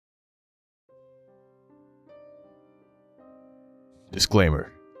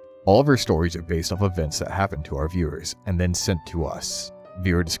Disclaimer. All of our stories are based off events that happened to our viewers and then sent to us.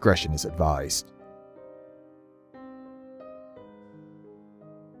 Viewer discretion is advised.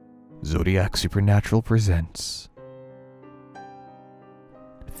 Zodiac Supernatural presents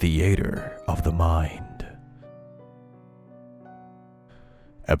Theater of the Mind.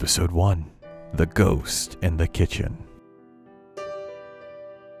 Episode 1. The Ghost in the Kitchen.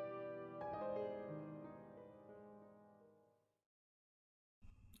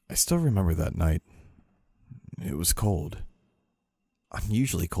 I still remember that night. It was cold.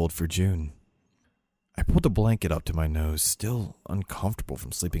 Unusually cold for June. I pulled a blanket up to my nose, still uncomfortable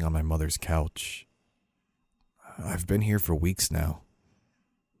from sleeping on my mother's couch. I've been here for weeks now.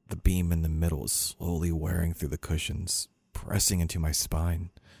 The beam in the middle is slowly wearing through the cushions, pressing into my spine.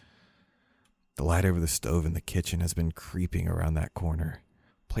 The light over the stove in the kitchen has been creeping around that corner,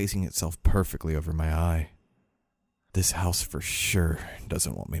 placing itself perfectly over my eye. This house for sure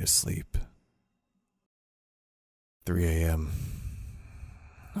doesn't want me to sleep. 3 a.m.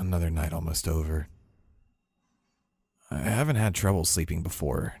 Another night almost over. I haven't had trouble sleeping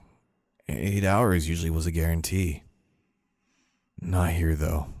before. 8 hours usually was a guarantee. Not here,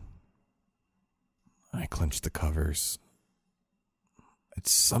 though. I clenched the covers.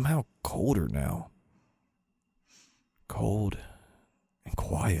 It's somehow colder now. Cold and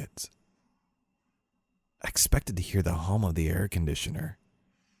quiet. I expected to hear the hum of the air conditioner.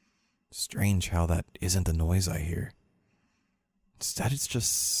 Strange how that isn't the noise I hear. Instead, it's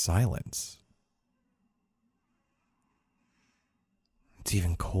just silence. It's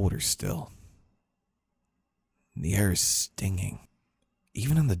even colder still. The air is stinging.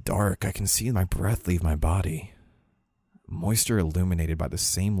 Even in the dark, I can see my breath leave my body. Moisture illuminated by the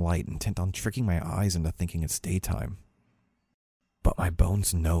same light intent on tricking my eyes into thinking it's daytime. But my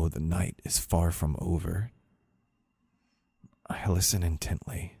bones know the night is far from over. I listen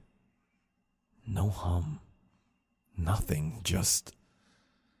intently. No hum. Nothing, just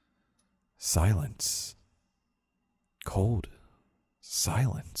silence. Cold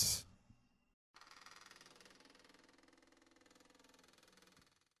silence.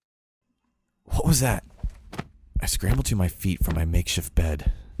 What was that? I scrambled to my feet from my makeshift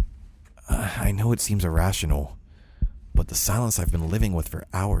bed. I know it seems irrational, but the silence I've been living with for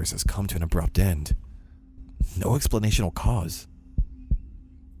hours has come to an abrupt end. No explanational cause.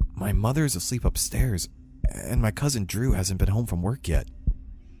 My mother is asleep upstairs, and my cousin Drew hasn't been home from work yet.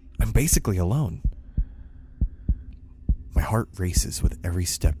 I'm basically alone. My heart races with every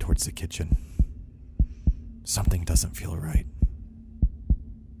step towards the kitchen. Something doesn't feel right.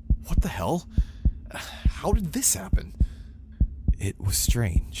 What the hell? How did this happen? It was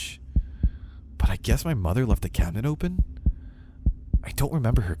strange. But I guess my mother left the cabinet open? I don't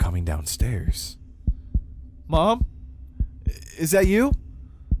remember her coming downstairs. Mom? Is that you?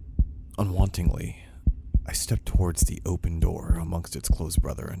 Unwantingly, I stepped towards the open door amongst its closed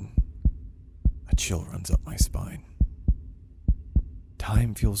brethren. A chill runs up my spine.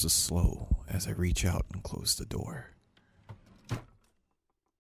 Time feels slow as I reach out and close the door.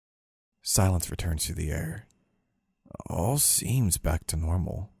 Silence returns to the air. All seems back to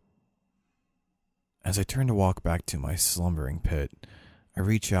normal. As I turn to walk back to my slumbering pit, I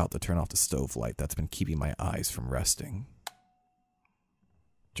reach out to turn off the stove light that's been keeping my eyes from resting.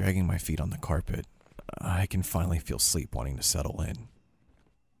 Dragging my feet on the carpet, I can finally feel sleep wanting to settle in.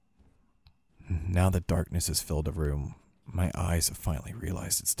 Now that darkness has filled the room, my eyes have finally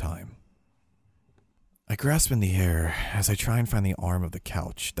realized it's time. I grasp in the air as I try and find the arm of the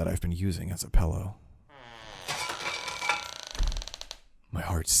couch that I've been using as a pillow. My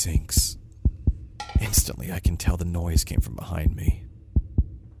heart sinks. Instantly, I can tell the noise came from behind me.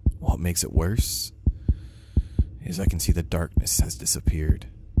 What makes it worse is I can see the darkness has disappeared.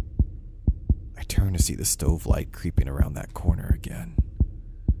 I turn to see the stove light creeping around that corner again.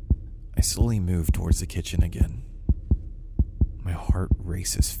 I slowly move towards the kitchen again. My heart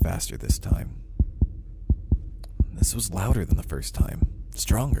races faster this time. This was louder than the first time,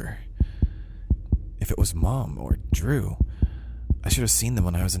 stronger. If it was Mom or Drew, I should have seen them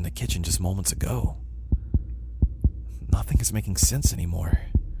when I was in the kitchen just moments ago. Nothing is making sense anymore.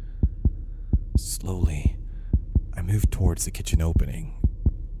 Slowly, I move towards the kitchen opening.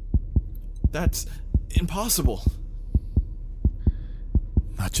 That's impossible.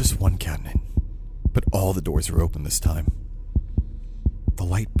 Not just one cabinet, but all the doors were open this time. The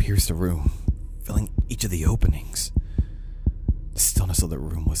light pierced the room, filling each of the openings. The stillness of the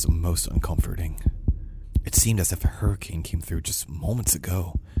room was the most uncomforting. It seemed as if a hurricane came through just moments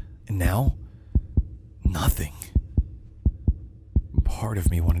ago, and now, nothing. Part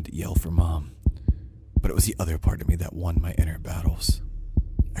of me wanted to yell for Mom, But it was the other part of me that won my inner battles.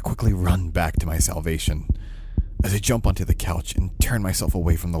 I quickly run back to my salvation as I jump onto the couch and turn myself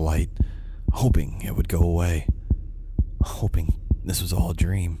away from the light, hoping it would go away, hoping this was all a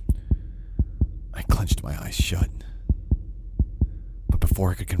dream. I clenched my eyes shut. But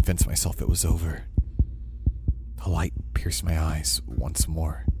before I could convince myself it was over, the light pierced my eyes once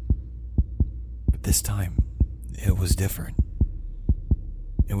more. But this time, it was different.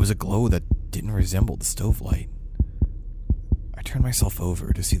 It was a glow that didn't resemble the stove light. I turned myself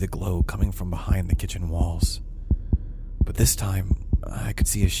over to see the glow coming from behind the kitchen walls. But this time, I could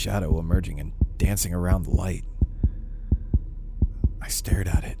see a shadow emerging and dancing around the light. I stared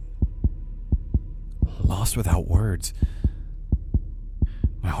at it, lost without words.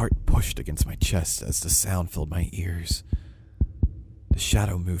 My heart pushed against my chest as the sound filled my ears. The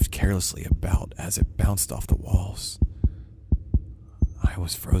shadow moved carelessly about as it bounced off the walls. I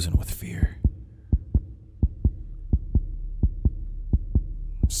was frozen with fear.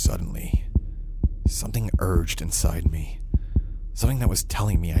 Suddenly, something urged inside me. Something that was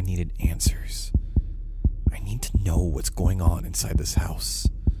telling me I needed answers. I need to know what's going on inside this house.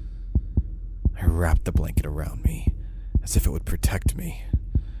 I wrapped the blanket around me as if it would protect me,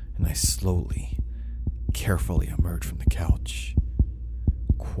 and I slowly, carefully emerged from the couch,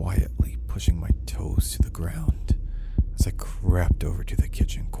 quietly pushing my toes to the ground as I crept over to the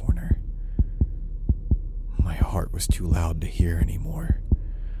kitchen corner. My heart was too loud to hear anymore.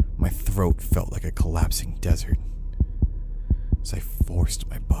 My throat felt like a collapsing desert. As I forced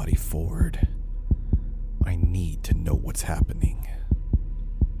my body forward, I need to know what's happening.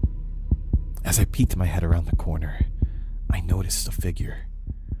 As I peeked my head around the corner, I noticed a figure.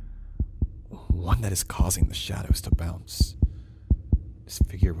 One that is causing the shadows to bounce. This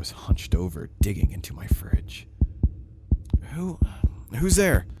figure was hunched over, digging into my fridge. Who's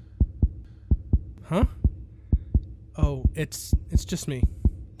there? Huh? Oh, it's just me.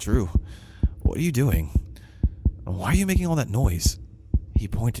 Drew, what are you doing? Why are you making all that noise? He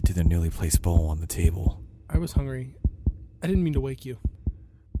pointed to the newly placed bowl on the table. I was hungry. I didn't mean to wake you.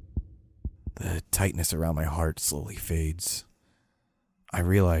 The tightness around my heart slowly fades. I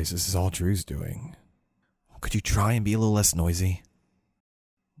realize this is all Drew's doing. Could you try and be a little less noisy?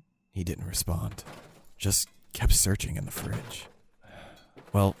 He didn't respond, just kept searching in the fridge.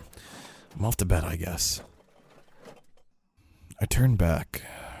 Well, I'm off to bed, I guess. I turned back,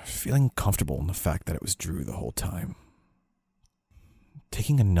 feeling comfortable in the fact that it was Drew the whole time.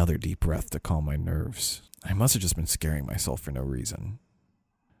 Taking another deep breath to calm my nerves, I must have just been scaring myself for no reason.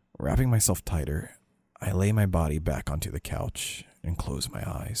 Wrapping myself tighter, I lay my body back onto the couch and close my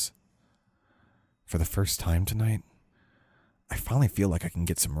eyes. For the first time tonight, I finally feel like I can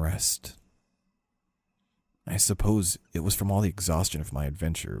get some rest. I suppose it was from all the exhaustion of my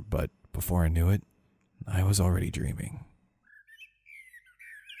adventure, but before I knew it, I was already dreaming.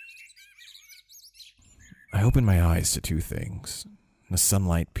 I opened my eyes to two things: the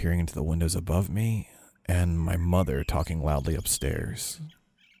sunlight peering into the windows above me, and my mother talking loudly upstairs.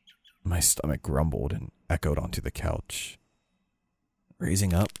 My stomach grumbled and echoed onto the couch.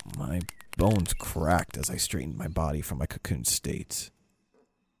 Raising up, my bones cracked as I straightened my body from my cocoon state.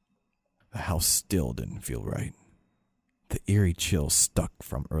 The house still didn't feel right. The eerie chill stuck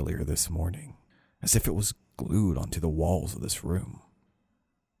from earlier this morning, as if it was glued onto the walls of this room.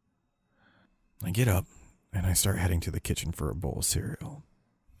 I get up, and I start heading to the kitchen for a bowl of cereal.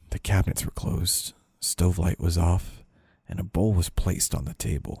 The cabinets were closed, stove light was off, and a bowl was placed on the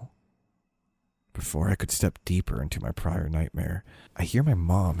table. Before I could step deeper into my prior nightmare, I hear my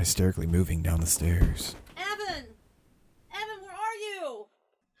mom hysterically moving down the stairs. Evan! Evan, where are you?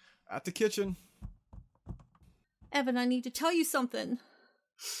 At the kitchen. Evan, I need to tell you something.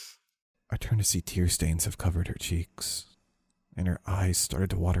 I turn to see tear stains have covered her cheeks, and her eyes started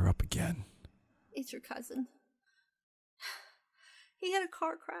to water up again. It's your cousin. He had a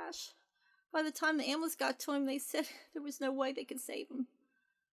car crash. By the time the ambulance got to him, they said there was no way they could save him.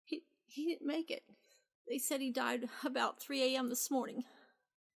 He didn't make it. They said he died about 3 a.m. this morning.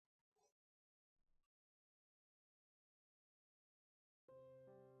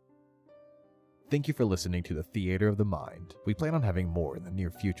 Thank you for listening to the Theater of the Mind. We plan on having more in the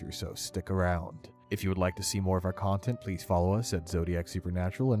near future, so stick around. If you would like to see more of our content, please follow us at Zodiac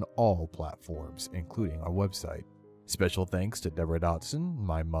Supernatural on all platforms, including our website. Special thanks to Deborah Dotson,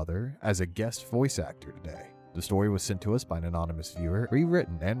 my mother, as a guest voice actor today. The story was sent to us by an anonymous viewer,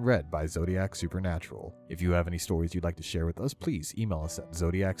 rewritten and read by Zodiac Supernatural. If you have any stories you'd like to share with us, please email us at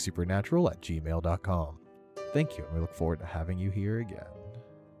zodiacsupernatural@gmail.com. Thank you, and we look forward to having you here again.